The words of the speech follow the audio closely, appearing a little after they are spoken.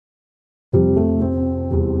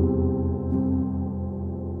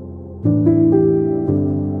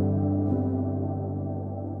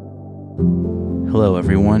Hello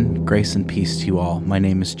everyone, grace and peace to you all. My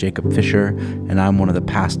name is Jacob Fisher, and I'm one of the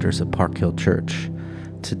pastors at Park Hill Church.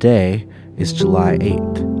 Today is July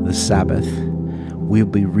 8th, the Sabbath. We'll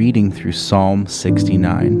be reading through Psalm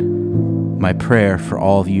 69. My prayer for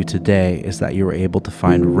all of you today is that you are able to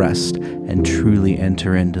find rest and truly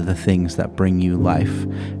enter into the things that bring you life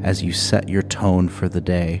as you set your tone for the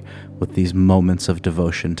day with these moments of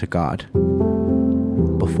devotion to God.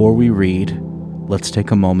 Before we read, let's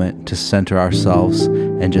take a moment to center ourselves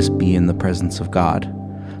and just be in the presence of God.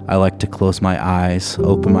 I like to close my eyes,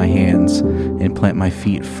 open my hands, and plant my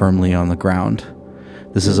feet firmly on the ground.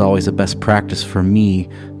 This is always a best practice for me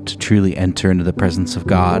to truly enter into the presence of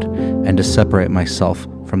God and to separate myself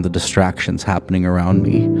from the distractions happening around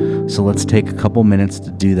me. So let's take a couple minutes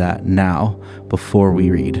to do that now before we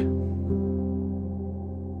read.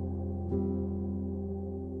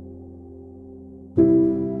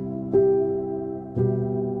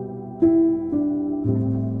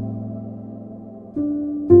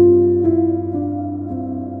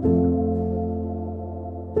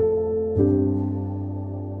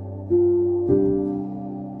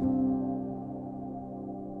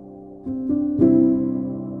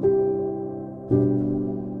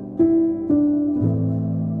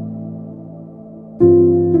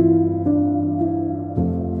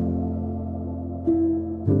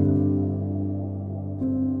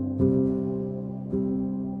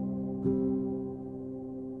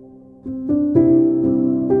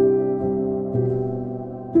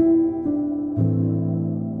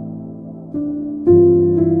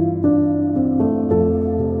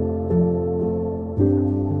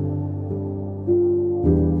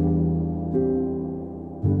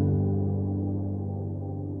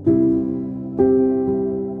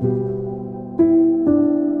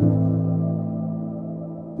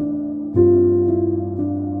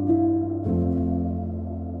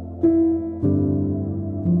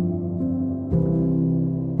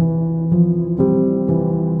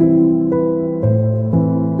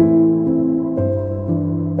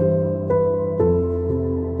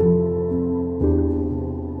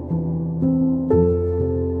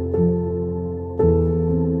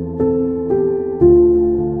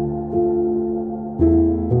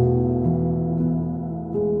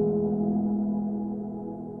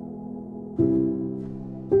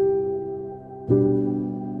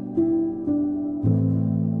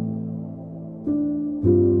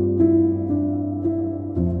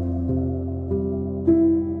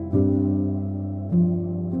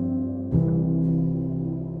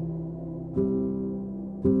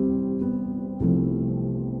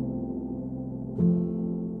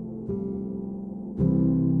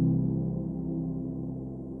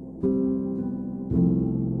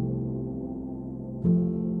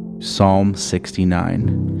 Psalm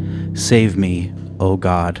 69. Save me, O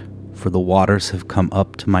God, for the waters have come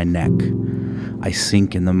up to my neck. I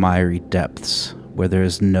sink in the miry depths where there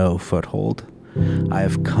is no foothold. I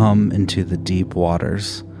have come into the deep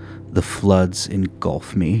waters. The floods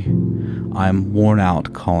engulf me. I am worn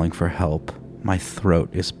out calling for help. My throat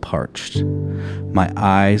is parched. My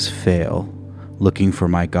eyes fail, looking for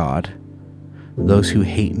my God. Those who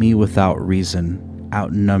hate me without reason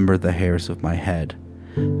outnumber the hairs of my head.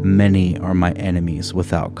 Many are my enemies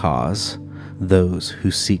without cause, those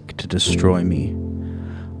who seek to destroy me.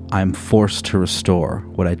 I am forced to restore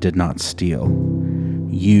what I did not steal.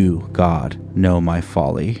 You, God, know my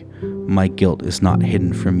folly. My guilt is not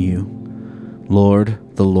hidden from you. Lord,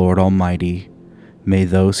 the Lord Almighty, may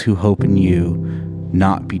those who hope in you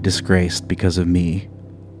not be disgraced because of me.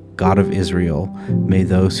 God of Israel, may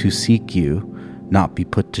those who seek you not be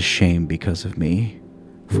put to shame because of me.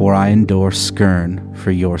 For I endure scorn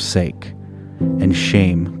for your sake, and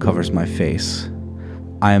shame covers my face.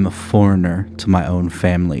 I am a foreigner to my own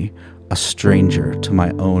family, a stranger to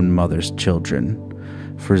my own mother's children.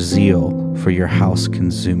 For zeal for your house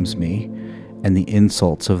consumes me, and the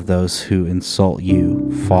insults of those who insult you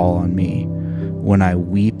fall on me. When I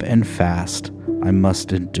weep and fast, I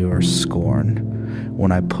must endure scorn.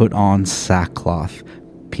 When I put on sackcloth,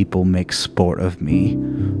 people make sport of me.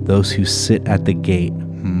 Those who sit at the gate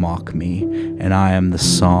mock me, and I am the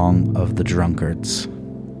song of the drunkards.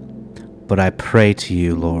 But I pray to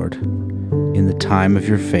you, Lord, in the time of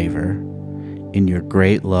your favor, in your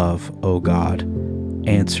great love, O God,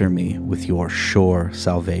 answer me with your sure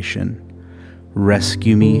salvation.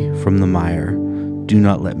 Rescue me from the mire. Do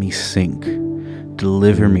not let me sink.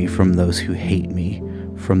 Deliver me from those who hate me,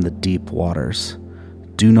 from the deep waters.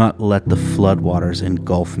 Do not let the floodwaters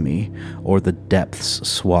engulf me, or the depths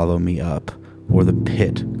swallow me up, or the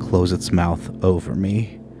pit close its mouth over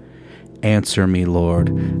me. Answer me,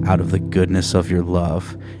 Lord, out of the goodness of your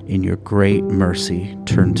love. In your great mercy,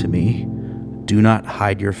 turn to me. Do not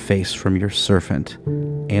hide your face from your servant.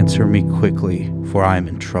 Answer me quickly, for I am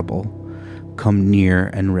in trouble. Come near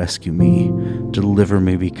and rescue me. Deliver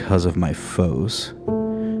me because of my foes.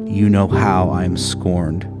 You know how I am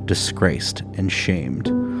scorned, disgraced, and shamed.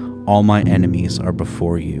 All my enemies are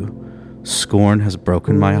before you. Scorn has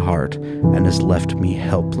broken my heart and has left me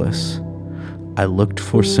helpless. I looked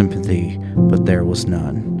for sympathy, but there was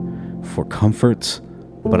none. For comforts,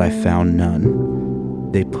 but I found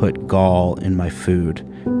none. They put gall in my food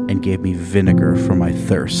and gave me vinegar for my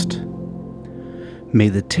thirst. May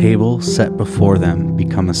the table set before them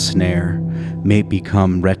become a snare. May it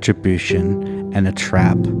become retribution and a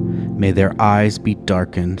trap. May their eyes be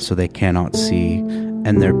darkened so they cannot see,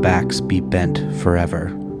 and their backs be bent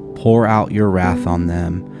forever. Pour out your wrath on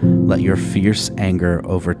them. Let your fierce anger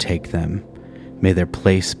overtake them. May their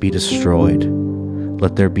place be destroyed.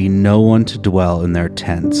 Let there be no one to dwell in their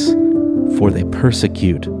tents, for they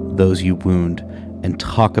persecute those you wound and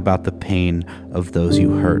talk about the pain of those you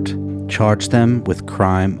hurt. Charge them with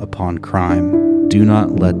crime upon crime. Do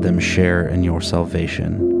not let them share in your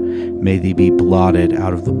salvation. May they be blotted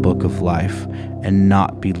out of the book of life and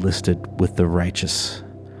not be listed with the righteous.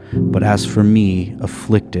 But as for me,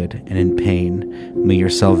 afflicted and in pain, may your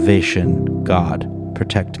salvation, God,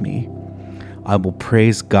 protect me. I will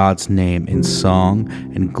praise God's name in song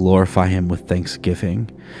and glorify him with thanksgiving.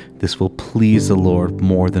 This will please the Lord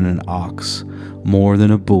more than an ox, more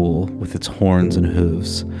than a bull with its horns and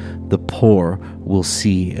hooves. The poor will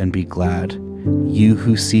see and be glad. You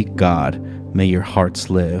who seek God, may your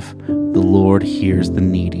hearts live. The Lord hears the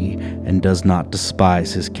needy and does not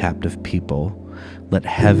despise his captive people. Let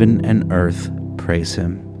heaven and earth praise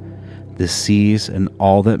him, the seas and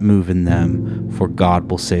all that move in them, for God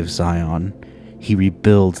will save Zion. He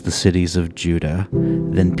rebuilds the cities of Judah.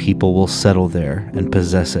 Then people will settle there and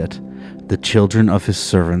possess it. The children of his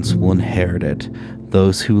servants will inherit it.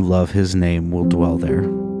 Those who love his name will dwell there.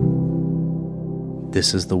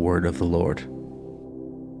 This is the word of the Lord.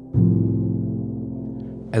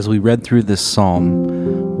 As we read through this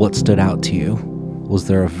psalm, what stood out to you? Was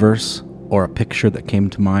there a verse or a picture that came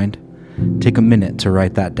to mind? Take a minute to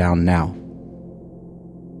write that down now.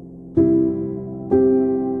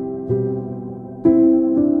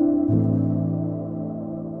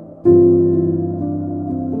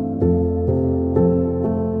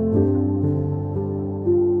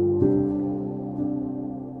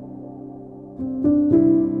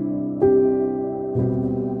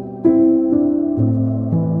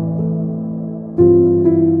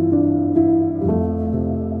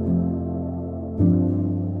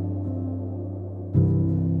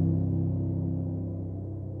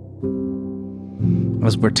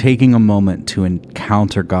 As we're taking a moment to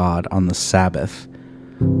encounter God on the Sabbath,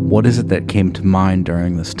 what is it that came to mind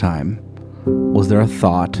during this time? Was there a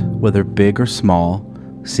thought, whether big or small,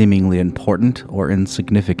 seemingly important or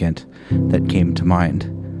insignificant, that came to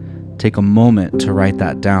mind? Take a moment to write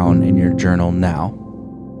that down in your journal now.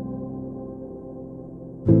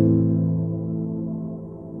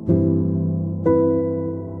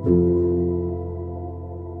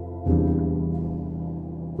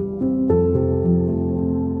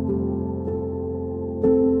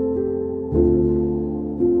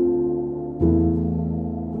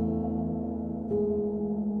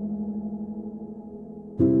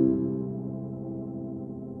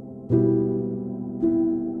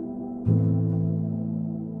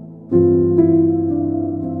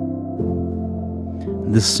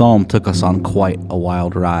 This psalm took us on quite a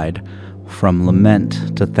wild ride, from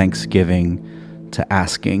lament to thanksgiving to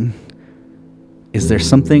asking. Is there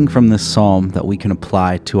something from this psalm that we can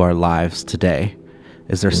apply to our lives today?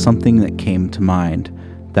 Is there something that came to mind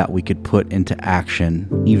that we could put into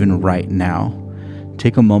action even right now?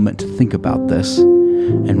 Take a moment to think about this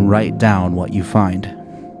and write down what you find.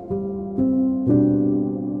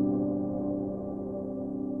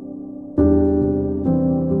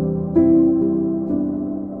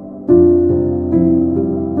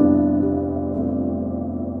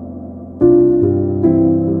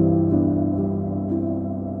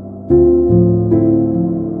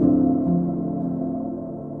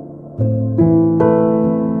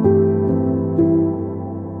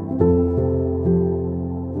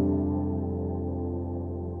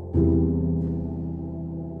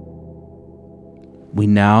 We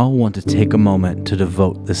now want to take a moment to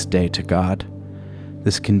devote this day to God.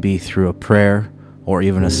 This can be through a prayer or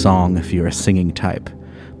even a song if you're a singing type,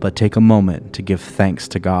 but take a moment to give thanks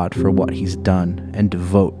to God for what He's done and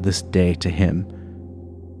devote this day to Him.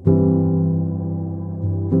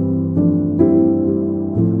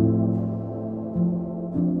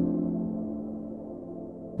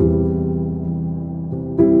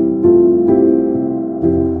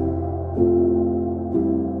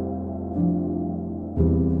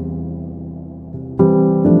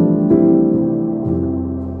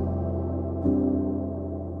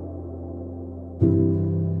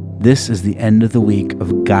 This is the end of the week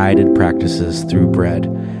of guided practices through bread.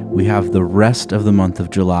 We have the rest of the month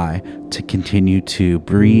of July to continue to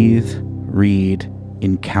breathe, read,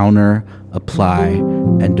 encounter, apply,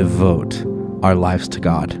 and devote our lives to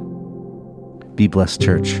God. Be blessed,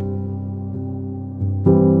 church.